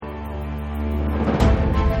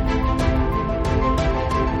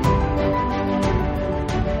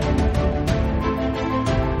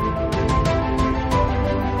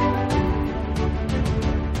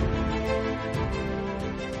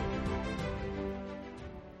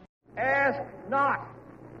Ask not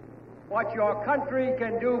what your country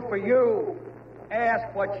can do for you.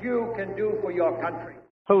 Ask what you can do for your country.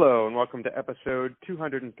 Hello, and welcome to episode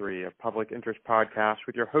 203 of Public Interest Podcast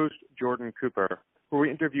with your host, Jordan Cooper, where we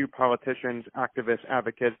interview politicians, activists,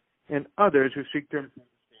 advocates, and others who seek to understand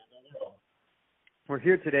the world. We're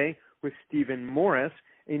here today with Stephen Morris,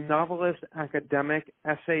 a novelist, academic,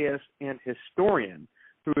 essayist, and historian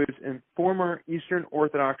who is a former Eastern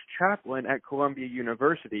Orthodox chaplain at Columbia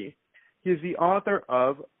University. He is the author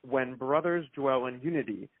of When Brothers Dwell in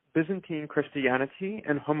Unity, Byzantine Christianity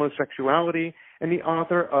and Homosexuality, and the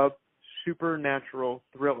author of Supernatural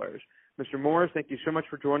Thrillers. Mr. Morris, thank you so much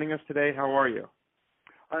for joining us today. How are you?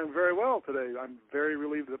 I'm very well today. I'm very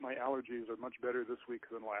relieved that my allergies are much better this week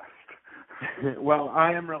than last. Well,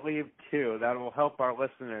 I am relieved too. That will help our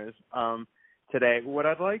listeners today. What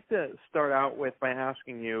I'd like to start out with by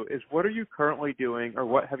asking you is, what are you currently doing, or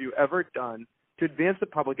what have you ever done to advance the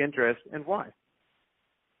public interest, and why?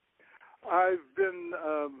 I've been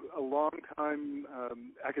a long-time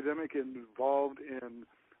academic involved in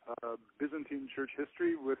Byzantine church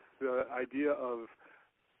history with the idea of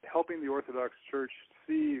helping the Orthodox Church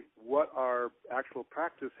see what our actual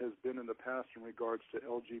practice has been in the past in regards to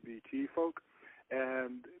LGBT folk,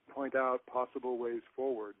 and point out possible ways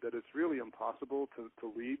forward, that it's really impossible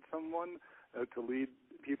to lead someone, to lead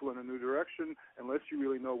people in a new direction, unless you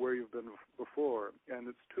really know where you've been before. And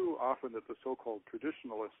it's too often that the so-called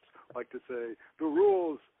traditionalists like to say, the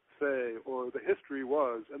rules say, or the history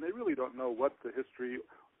was, and they really don't know what the history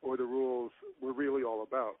or the rules were really all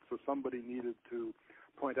about. So somebody needed to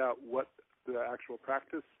point out what the actual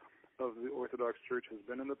practice of the Orthodox Church has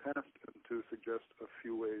been in the past, and to suggest a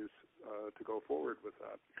few ways to go forward with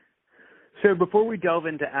that. So before we delve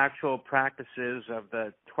into actual practices of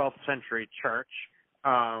the 12th century church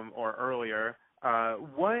or earlier,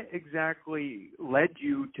 what exactly led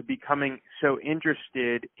you to becoming so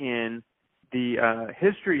interested in the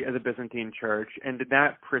history of the Byzantine Church, and did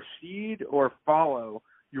that precede or follow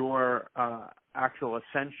your actual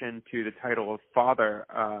ascension to the title of father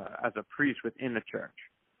as a priest within the church?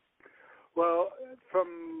 Well,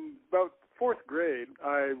 from about fourth grade,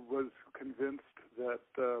 I was convinced that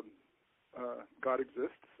God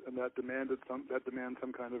exists, and that demands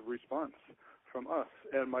some kind of response from us.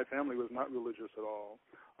 And my family was not religious at all.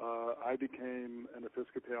 I became an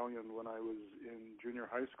Episcopalian when I was in junior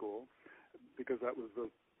high school, because that was the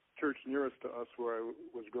church nearest to us where I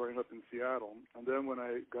was growing up in Seattle. And then when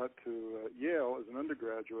I got to Yale as an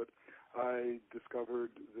undergraduate, I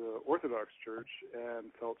discovered the Orthodox Church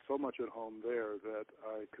and felt so much at home there that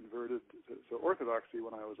I converted to Orthodoxy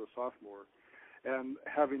when I was a sophomore. And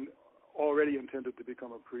having already intended to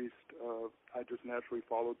become a priest, I just naturally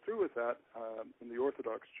followed through with that in the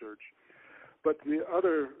Orthodox Church. But the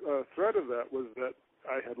other thread of that was that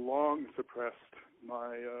I had long suppressed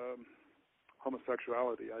my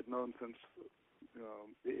homosexuality. I'd known since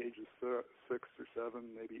the ages 6 or 7,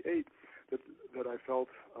 maybe 8, that I felt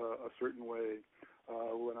a certain way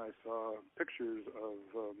when I saw pictures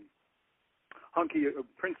of hunky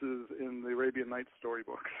princes in the Arabian Nights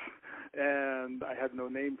storybooks. And I had no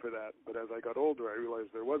name for that. But as I got older, I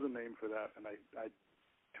realized there was a name for that, and I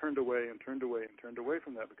turned away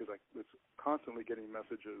from that, because I was constantly getting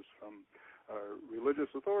messages from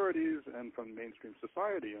religious authorities and from mainstream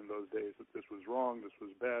society in those days that this was wrong, this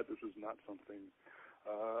was bad, this was not something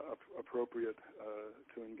appropriate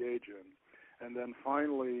to engage in. And then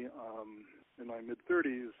finally, in my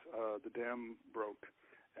mid-30s, the dam broke,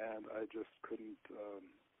 and I just couldn't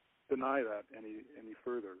deny that any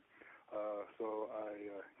further. So I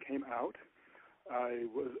came out. I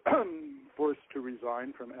was forced to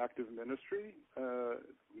resign from active ministry,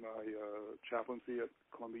 my chaplaincy at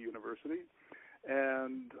Columbia University,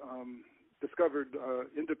 and discovered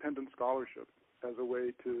independent scholarship as a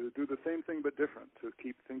way to do the same thing but different, to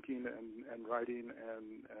keep thinking and writing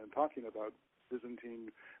and talking about Byzantine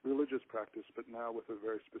religious practice, but now with a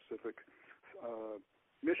very specific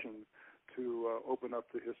mission to open up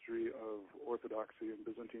the history of Orthodoxy and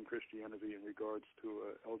Byzantine Christianity in regards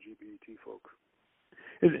to LGBT folk.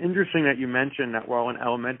 It's interesting that you mentioned that while in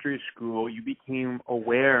elementary school you became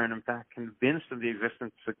aware and in fact convinced of the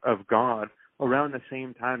existence of God around the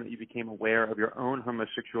same time that you became aware of your own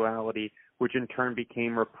homosexuality, which in turn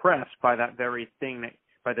became repressed by that very thing,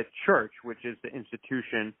 by the church, which is the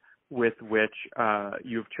institution with which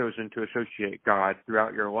you've chosen to associate God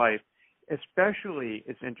throughout your life. Especially,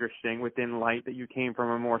 it's interesting within light that you came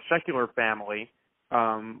from a more secular family,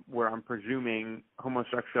 where I'm presuming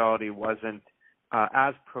homosexuality wasn't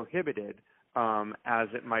as prohibited as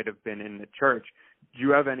it might have been in the church. Do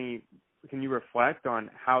you have any? Can you reflect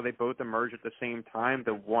on how they both emerged at the same time?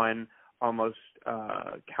 The one almost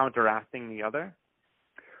counteracting the other?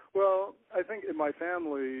 Well, I think in my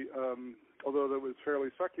family, although that was fairly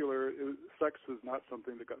secular, sex was not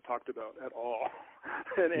something that got talked about at all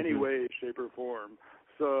in any way, shape, or form.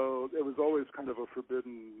 So it was always kind of a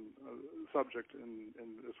forbidden subject in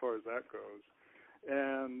as far as that goes.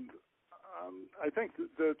 And I think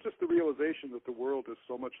just the realization that the world is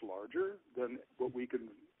so much larger than what we can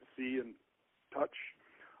see and touch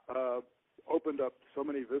opened up so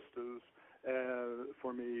many vistas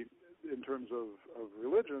for me in terms of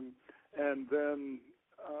religion. And then,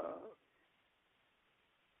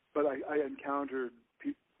 but I encountered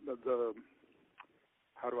the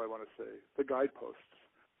guideposts,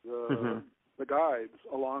 the guides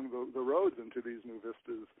along the roads into these new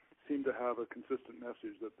vistas seem to have a consistent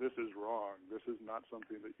message that this is wrong, this is not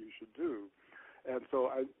something that you should do. And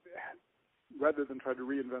so rather than try to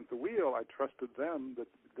reinvent the wheel, I trusted them that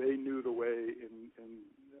they knew the way in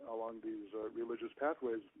along these religious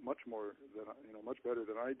pathways much better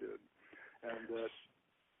than I did, and that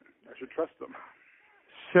I should trust them.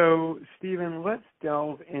 So, Stephen, let's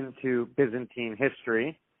delve into Byzantine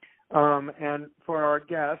history. And for our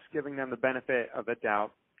guests, giving them the benefit of the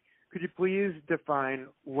doubt, could you please define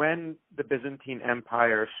when the Byzantine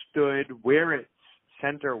Empire stood, where its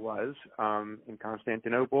center was in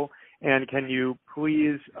Constantinople, and can you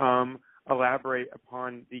please elaborate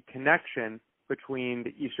upon the connection between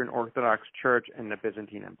the Eastern Orthodox Church and the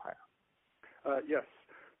Byzantine Empire? Yes.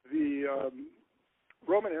 The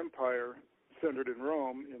Roman Empire, centered in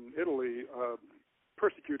Rome, in Italy,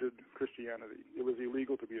 persecuted Christianity. It was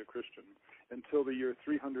illegal to be a Christian until the year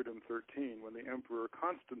 313, when the Emperor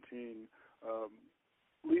Constantine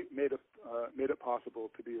made it possible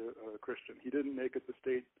to be a Christian. He didn't make it the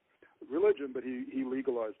state religion, but he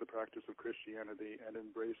legalized the practice of Christianity and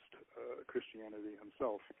embraced Christianity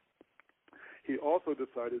himself. He also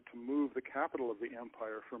decided to move the capital of the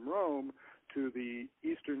empire from Rome to the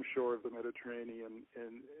eastern shore of the Mediterranean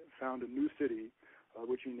and found a new city,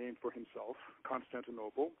 which he named for himself,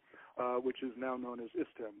 Constantinople, which is now known as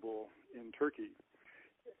Istanbul in Turkey.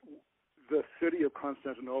 The city of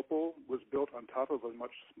Constantinople was built on top of a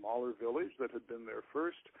much smaller village that had been there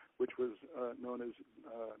first, which was known as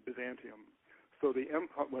Byzantium. So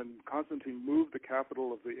when Constantine moved the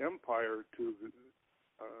capital of the empire to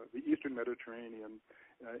the eastern Mediterranean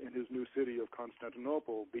in his new city of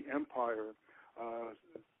Constantinople, the empire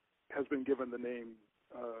has been given the name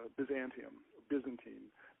Byzantine,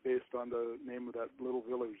 based on the name of that little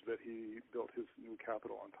village that he built his new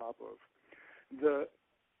capital on top of. The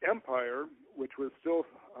empire, which was still,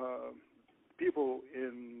 people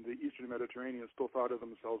in the eastern Mediterranean still thought of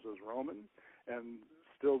themselves as Roman and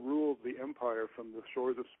still ruled the empire from the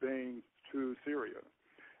shores of Spain to Syria.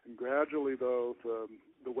 And gradually, though,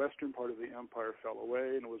 the western part of the empire fell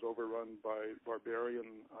away and it was overrun by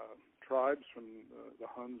barbarian tribes from the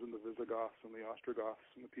Huns and the Visigoths and the Ostrogoths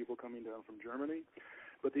and the people coming down from Germany.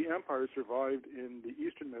 But the empire survived in the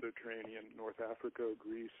eastern Mediterranean, North Africa,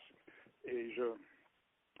 Greece, Asia,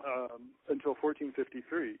 until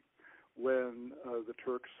 1453, when the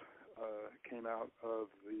Turks came out of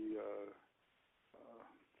the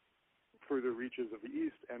further reaches of the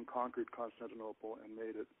east and conquered Constantinople and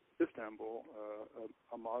made it Istanbul,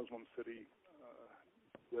 a Muslim city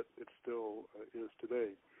that it still is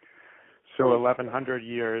today. So 1,100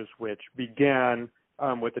 years, which began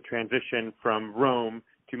with the transition from Rome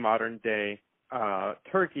to modern-day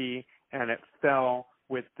Turkey, and it fell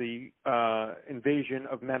with the invasion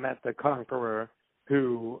of Mehmet the Conqueror,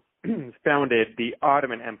 who founded the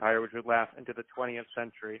Ottoman Empire, which would last into the 20th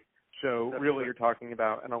century. So really you're talking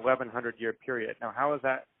about an 1,100-year period. Now, how is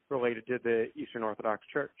that related to the Eastern Orthodox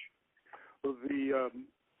Church? Well,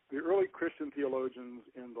 the early Christian theologians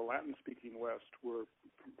in the Latin-speaking West were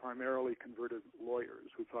primarily converted lawyers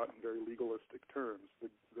who thought in very legalistic terms.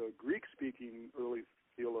 The Greek-speaking early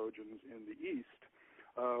theologians in the East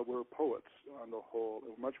were poets on the whole,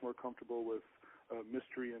 and much more comfortable with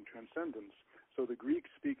mystery and transcendence. So the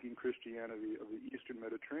Greek-speaking Christianity of the Eastern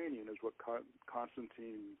Mediterranean is what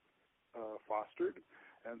Constantine fostered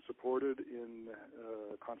and supported in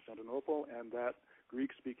Constantinople, and that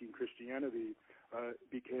Greek-speaking Christianity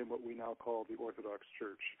became what we now call the Orthodox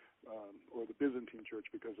Church, or the Byzantine Church,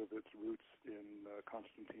 because of its roots in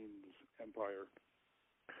Constantine's empire.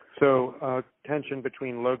 So tension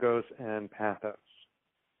between logos and pathos.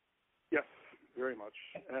 Yes, very much.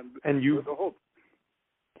 And you, the whole.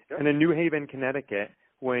 Yep. And in New Haven, Connecticut,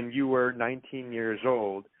 when you were 19 years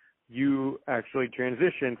old, you actually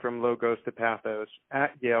transitioned from logos to pathos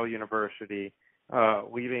at Yale University,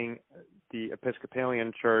 leaving the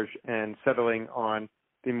Episcopalian Church and settling on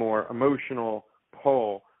the more emotional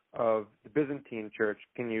pole of the Byzantine Church.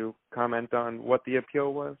 Can you comment on what the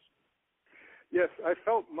appeal was? Yes, I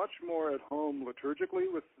felt much more at home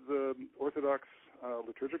liturgically with the Orthodox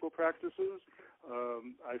liturgical practices.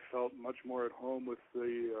 I felt much more at home with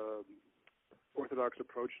the Orthodox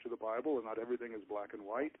approach to the Bible, and not everything is black and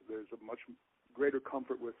white. There's a much greater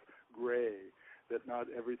comfort with gray, that not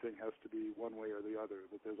everything has to be one way or the other,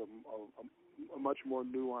 that there's a much more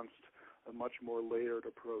nuanced, a much more layered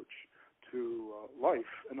approach to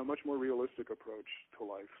life, and a much more realistic approach to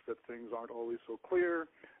life, that things aren't always so clear,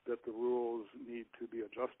 that the rules need to be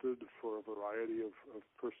adjusted for a variety of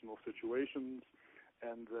personal situations,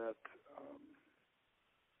 and that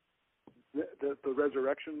the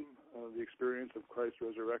resurrection, the experience of Christ's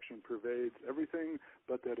resurrection pervades everything,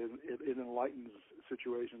 but that it enlightens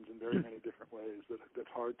situations in very many different ways, that's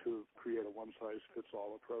hard to create a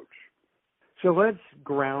one-size-fits-all approach. So let's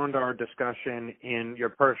ground our discussion in your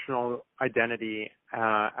personal identity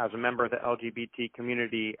as a member of the LGBT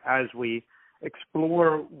community as we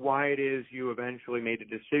explore why it is you eventually made a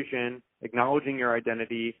decision, acknowledging your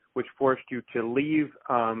identity, which forced you to leave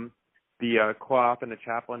the co-op and the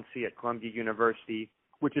chaplaincy at Columbia University,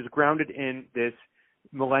 which is grounded in this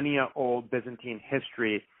millennia-old Byzantine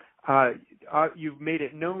history. You've made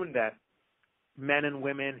it known that men and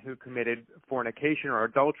women who committed fornication or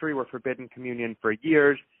adultery were forbidden communion for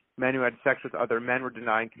years. Men who had sex with other men were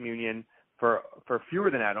denied communion for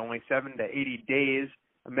fewer than that, only 7 to 80 days.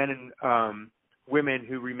 Men and women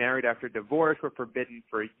who remarried after divorce were forbidden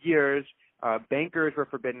for years. Bankers were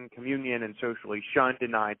forbidden communion and socially shunned,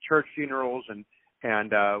 denied church funerals,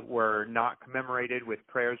 and were not commemorated with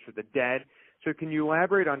prayers for the dead. So can you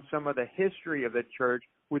elaborate on some of the history of the church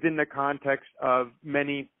within the context of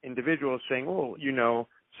many individuals saying, well, you know,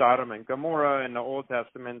 Sodom and Gomorrah in the Old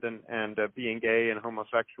Testament and being gay and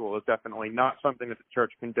homosexual is definitely not something that the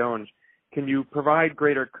church condones. Can you provide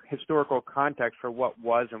greater historical context for what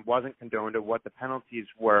was and wasn't condoned and what the penalties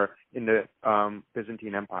were in the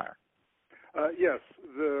Byzantine Empire? Yes,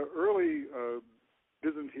 the early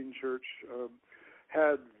Byzantine Church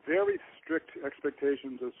had very strict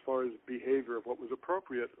expectations as far as behavior of what was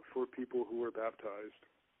appropriate for people who were baptized.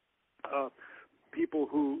 People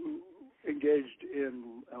who engaged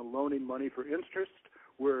in loaning money for interest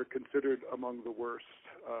were considered among the worst.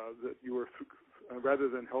 That you were, rather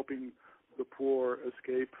than helping the poor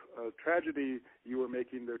escape tragedy, you were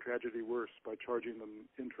making their tragedy worse by charging them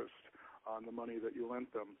interest on the money that you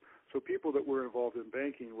lent them. So people that were involved in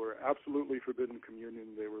banking were absolutely forbidden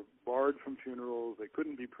communion. They were barred from funerals. They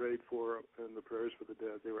couldn't be prayed for in the prayers for the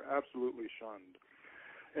dead. They were absolutely shunned.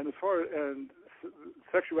 And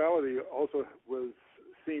sexuality also was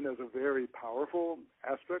seen as a very powerful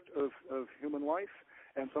aspect of human life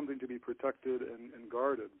and something to be protected and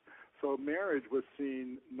guarded. So marriage was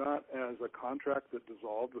seen not as a contract that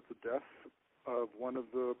dissolved with the death of one of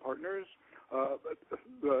the partners, but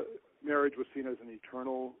the marriage was seen as an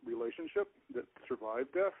eternal relationship that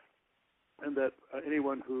survived death, and that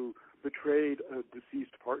anyone who betrayed a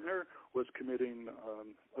deceased partner was committing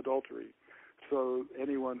adultery. So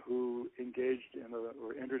anyone who engaged in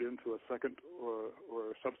or entered into a second or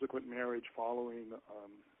subsequent marriage following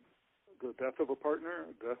the death of a partner,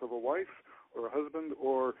 death of a wife or a husband,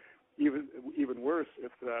 or even worse,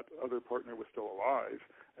 if that other partner was still alive,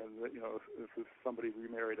 and if somebody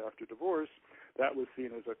remarried after divorce, that was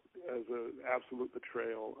seen as an absolute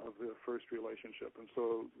betrayal of the first relationship, and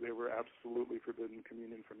so they were absolutely forbidden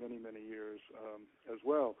communion for many, many years as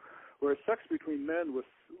well. Whereas sex between men was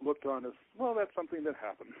looked on as, well, that's something that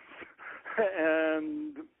happens,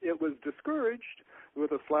 and it was discouraged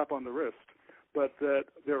with a slap on the wrist. But that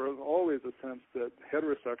there was always a sense that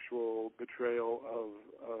heterosexual betrayal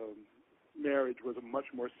of marriage was a much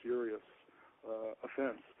more serious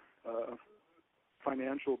offense.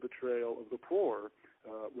 Financial betrayal of the poor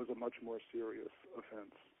was a much more serious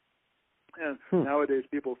offense. And nowadays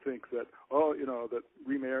people think that, that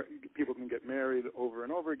people can get married over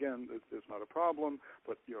and over again. It's not a problem.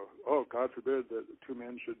 But, God forbid that two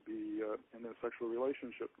men should be in a sexual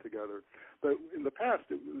relationship together. But in the past,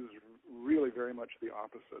 it was really very much the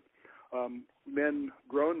opposite.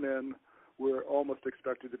 Grown men, were almost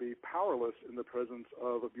expected to be powerless in the presence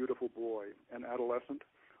of a beautiful boy, an adolescent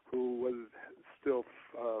who was still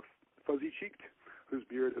fuzzy-cheeked, whose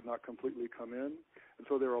beard had not completely come in. And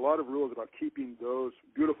so there were a lot of rules about keeping those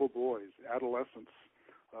beautiful boys, adolescents,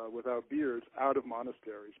 without beards, out of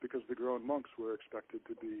monasteries, because the grown monks were expected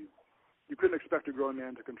to be, you couldn't expect a grown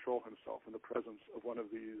man to control himself in the presence of one of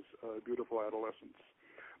these beautiful adolescents.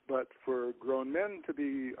 But for grown men to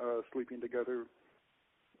be sleeping together,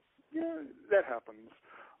 yeah, that happens.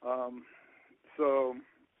 So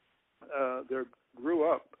there grew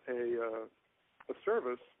up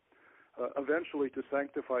eventually to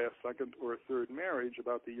sanctify a second or a third marriage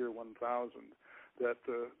about the year 1000, that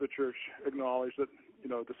the church acknowledged that,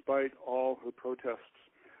 despite all the protests,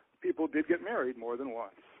 people did get married more than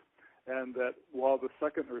once. And that while the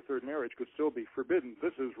second or third marriage could still be forbidden,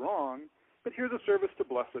 this is wrong, but here's a service to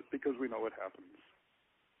bless it because we know it happens.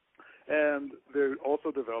 And they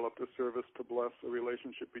also developed a service to bless a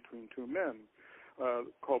relationship between two men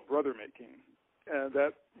called brother making. And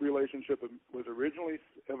that relationship was originally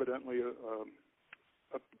evidently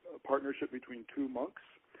a partnership between two monks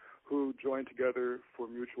who joined together for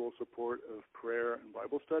mutual support of prayer and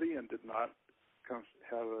Bible study and did not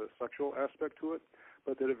have a sexual aspect to it,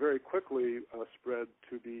 but that it very quickly spread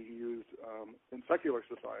to be used in secular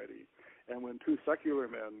society. And when two secular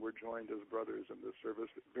men were joined as brothers in this service,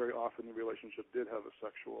 very often the relationship did have a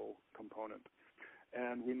sexual component.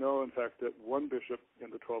 And we know, in fact, that one bishop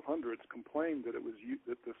in the 1200s complained that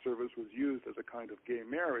that the service was used as a kind of gay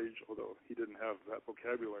marriage, although he didn't have that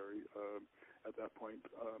vocabulary at that point.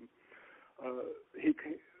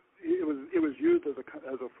 It was used as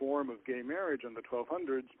a form of gay marriage in the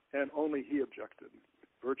 1200s, and only he objected.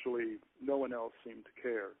 Virtually no one else seemed to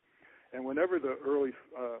care. And whenever the early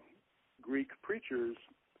Greek preachers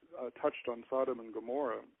touched on Sodom and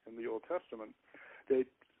Gomorrah in the Old Testament, they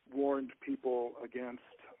warned people against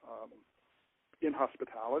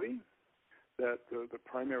inhospitality, that the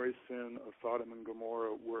primary sin of Sodom and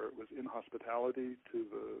Gomorrah was inhospitality to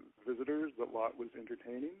the visitors that Lot was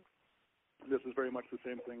entertaining. This is very much the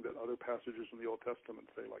same thing that other passages in the Old Testament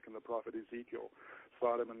say, like in the prophet Ezekiel.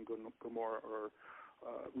 Sodom and Gomorrah are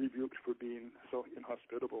rebuked for being so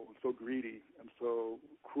inhospitable and so greedy and so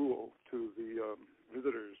cruel to the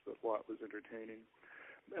visitors that Lot was entertaining.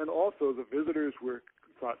 And also the visitors were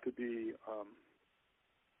thought to be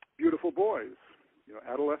beautiful boys,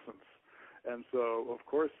 adolescents. And so, of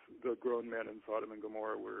course, the grown men in Sodom and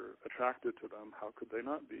Gomorrah were attracted to them. How could they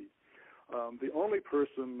not be? The only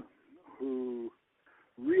person who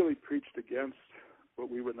really preached against what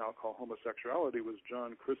we would now call homosexuality was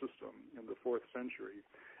John Chrysostom in the 4th century.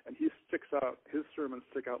 And his sermons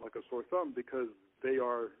stick out like a sore thumb because they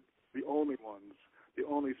are the only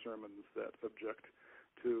sermons that object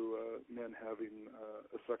to men having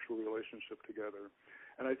a sexual relationship together.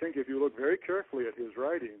 And I think if you look very carefully at his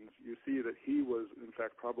writings, you see that he was, in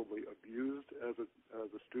fact, probably abused as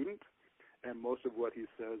a student, and most of what he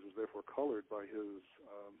says is therefore colored by his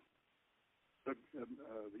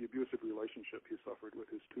the abusive relationship he suffered with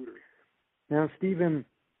his tutor. Now, Stephen,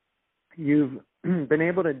 you've been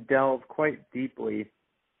able to delve quite deeply.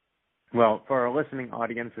 Well, for our listening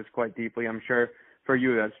audience, it's quite deeply. I'm sure for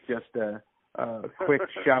you that's just a quick,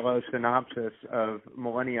 shallow synopsis of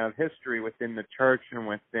millennia of history within the church and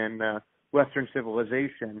within Western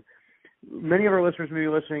civilization. Many of our listeners may be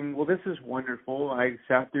listening, well, this is wonderful. I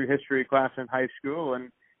sat through history class in high school,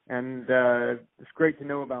 and it's great to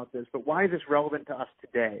know about this. But why is this relevant to us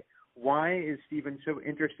today? Why is Stephen so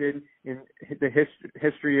interested in the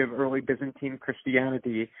history of early Byzantine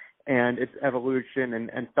Christianity and its evolution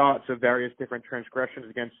and thoughts of various different transgressions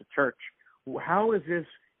against the church? How is this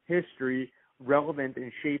history relevant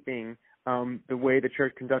in shaping the way the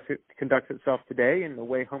church conducts itself today and the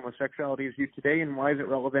way homosexuality is viewed today, and why is it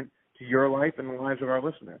relevant to your life and the lives of our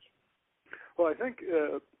listeners? Well, I think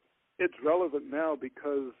it's relevant now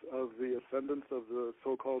because of the ascendance of the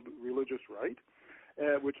so-called religious right,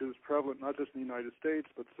 which is prevalent not just in the United States,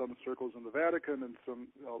 but some circles in the Vatican and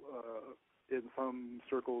in some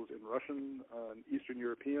circles in Russian and Eastern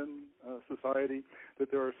European society,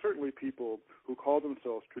 that there are certainly people who call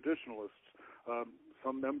themselves traditionalists,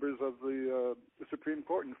 some members of the Supreme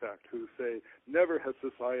Court, in fact, who say never has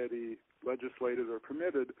society legislated or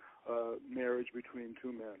permitted marriage between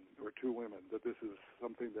two men or two women, that this is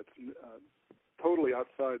something that's totally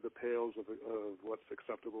outside the pales of what's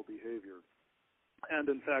acceptable behavior. And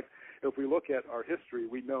in fact, if we look at our history,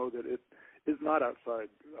 we know that it is not outside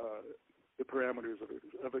the parameters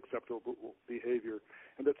of acceptable behavior,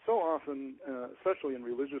 and that so often, especially in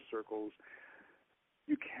religious circles,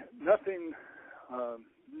 nothing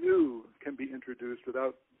new can be introduced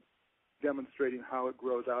without demonstrating how it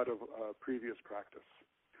grows out of previous practice.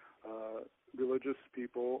 Religious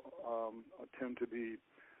people tend to be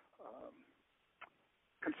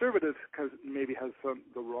conservative because maybe has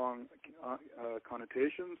the wrong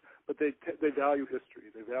connotations, but they value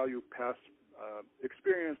history, they value past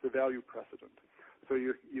experience, they value precedent. So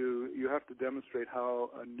you have to demonstrate how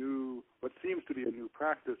what seems to be a new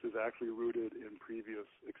practice is actually rooted in previous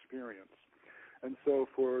experience. And so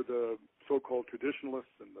for the so-called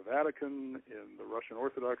traditionalists in the Vatican, in the Russian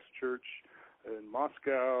Orthodox Church, in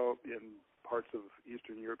Moscow, in parts of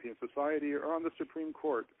Eastern European society, or on the Supreme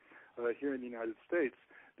Court, here in the United States,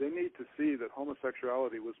 they need to see that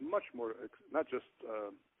homosexuality was much more, not just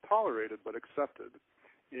tolerated, but accepted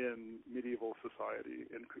in medieval society,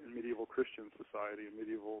 in medieval Christian society, in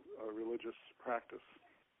medieval religious practice.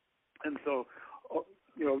 And so,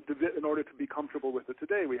 in order to be comfortable with it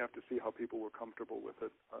today, we have to see how people were comfortable with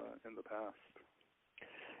it in the past.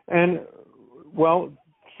 And, well,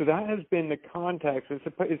 so that has been the context.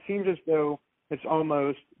 It seems as though it's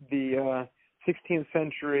almost the 16th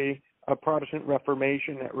century Protestant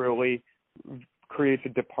Reformation that really creates a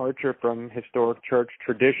departure from historic church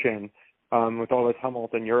tradition with all this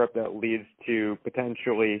tumult in Europe that leads to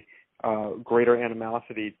potentially greater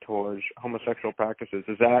animosity towards homosexual practices.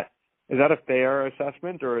 Is that a fair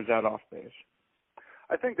assessment, or is that off base?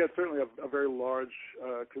 I think that's certainly a very large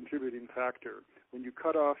contributing factor. When you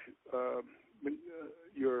cut off when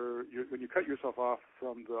you cut yourself off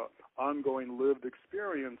from the ongoing lived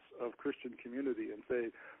experience of Christian community and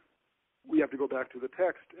say, we have to go back to the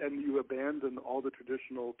text, and you abandon all the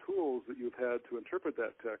traditional tools that you've had to interpret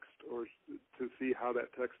that text or to see how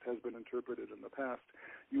that text has been interpreted in the past,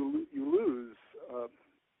 you lose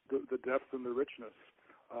the depth and the richness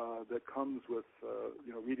that comes with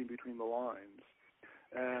reading between the lines.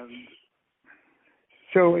 And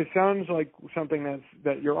so it sounds like something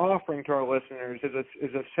that you're offering to our listeners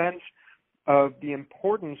is a sense of the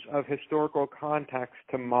importance of historical context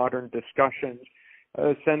to modern discussions,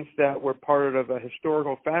 a sense that we're part of a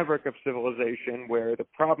historical fabric of civilization where the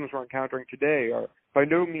problems we're encountering today are by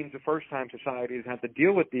no means the first time societies had to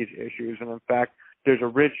deal with these issues. And in fact, there's a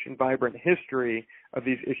rich and vibrant history of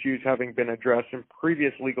these issues having been addressed in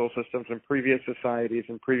previous legal systems, in previous societies,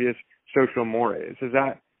 and previous social mores. Is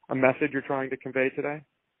that a message you're trying to convey today?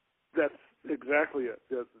 That's exactly it.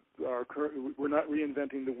 We're not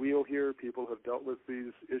reinventing the wheel here. People have dealt with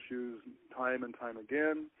these issues time and time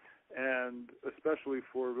again. And especially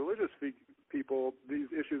for religious people, these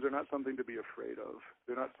issues are not something to be afraid of.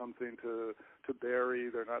 They're not something to bury.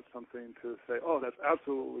 They're not something to say, oh, that's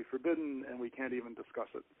absolutely forbidden and we can't even discuss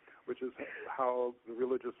it, which is how the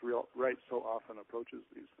religious right so often approaches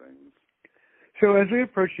these things. So as we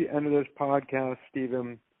approach the end of this podcast,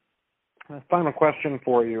 Stephen, a final question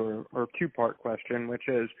for you, or two-part question, which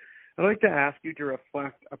is, I'd like to ask you to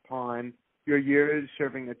reflect upon your years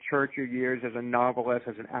serving the church, your years as a novelist,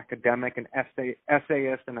 as an academic, an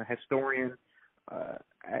essayist, and a historian,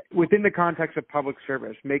 within the context of public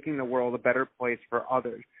service, making the world a better place for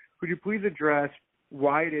others. Could you please address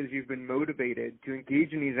why it is you've been motivated to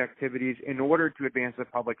engage in these activities in order to advance the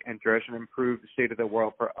public interest and improve the state of the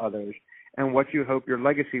world for others, and what you hope your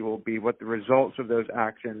legacy will be, what the results of those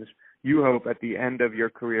actions you hope at the end of your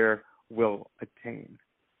career will attain?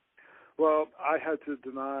 Well, I had to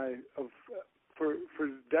deny, for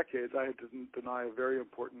decades, I had to deny a very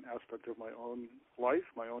important aspect of my own life,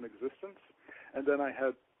 my own existence, and then I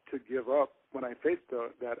had to give up, when I faced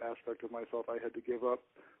that aspect of myself, I had to give up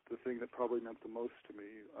the thing that probably meant the most to me,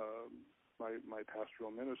 my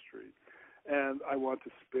pastoral ministry. And I want to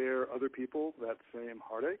spare other people that same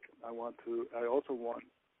heartache. I also want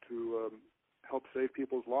to help save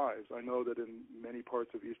people's lives. I know that in many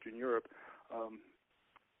parts of Eastern Europe,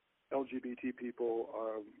 LGBT people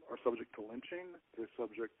are subject to lynching. They're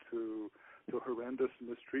subject to horrendous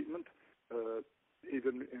mistreatment,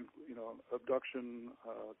 even in abduction,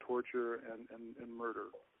 torture, and murder.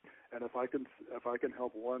 And if I can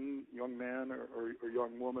help one young man or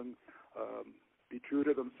young woman be true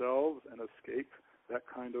to themselves and escape that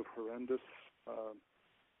kind of horrendous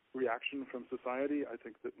reaction from society, I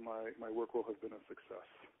think that my work will have been a success.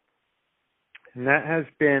 And that has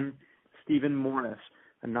been Stephen Mornis,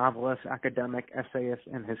 a novelist, academic, essayist,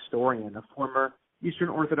 and historian, a former Eastern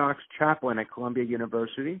Orthodox chaplain at Columbia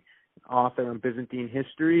University, author on Byzantine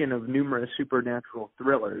history and of numerous supernatural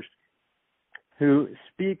thrillers, who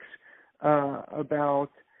speaks about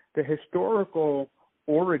the historical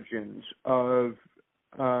origins of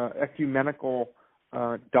ecumenical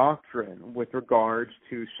doctrine with regards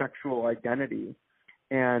to sexual identity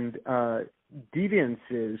and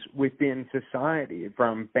deviances within society,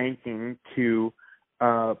 from banking to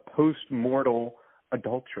post-mortal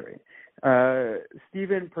adultery.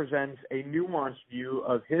 Stephen presents a nuanced view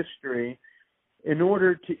of history in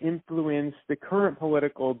order to influence the current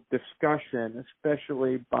political discussion,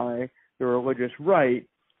 especially by the religious right,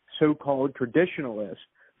 so-called traditionalists,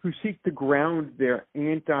 who seek to ground their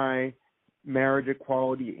anti-marriage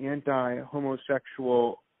equality,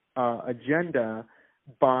 anti-homosexual agenda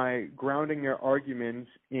by grounding their arguments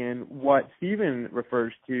in what Stephen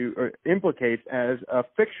refers to or implicates as a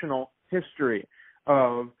fictional history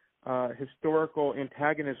of historical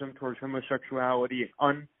antagonism towards homosexuality,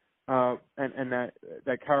 and that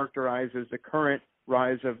characterizes the current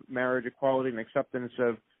rise of marriage equality and acceptance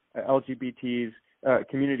of LGBT's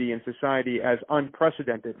community and society as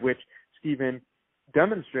unprecedented, which Stephen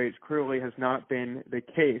demonstrates clearly has not been the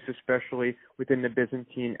case, especially within the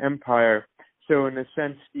Byzantine Empire. So in a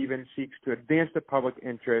sense, Stephen seeks to advance the public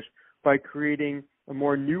interest by creating a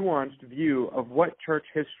more nuanced view of what church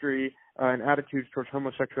history and attitudes towards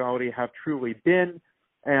homosexuality have truly been,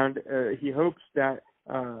 and he hopes that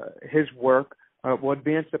his work will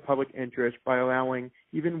advance the public interest by allowing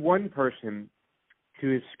even one person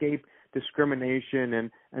to escape discrimination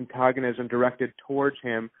and antagonism directed towards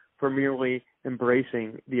him for merely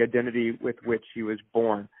embracing the identity with which he was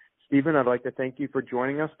born. Stephen, I'd like to thank you for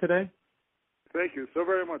joining us today. Thank you so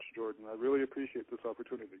very much, Jordan. I really appreciate this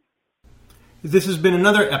opportunity. This has been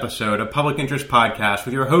another episode of Public Interest Podcast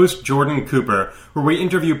with your host, Jordan Cooper, where we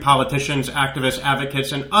interview politicians, activists,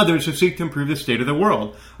 advocates, and others who seek to improve the state of the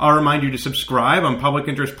world. I'll remind you to subscribe on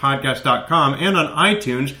publicinterestpodcast.com and on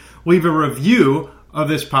iTunes. Leave a review of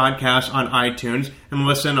this podcast on iTunes and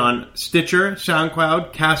listen on Stitcher,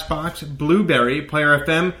 SoundCloud, CastBox, Blueberry, Player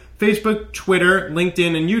FM, Facebook, Twitter,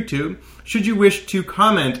 LinkedIn, and YouTube. Should you wish to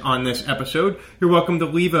comment on this episode, you're welcome to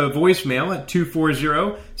leave a voicemail at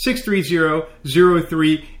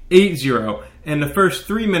 240-630-0380. And the first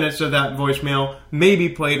 3 minutes of that voicemail may be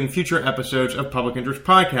played in future episodes of Public Interest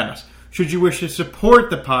Podcast. Should you wish to support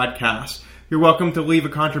the podcast, you're welcome to leave a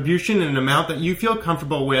contribution in an amount that you feel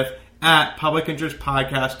comfortable with at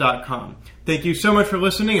publicinterestpodcast.com. Thank you so much for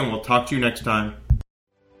listening, and we'll talk to you next time.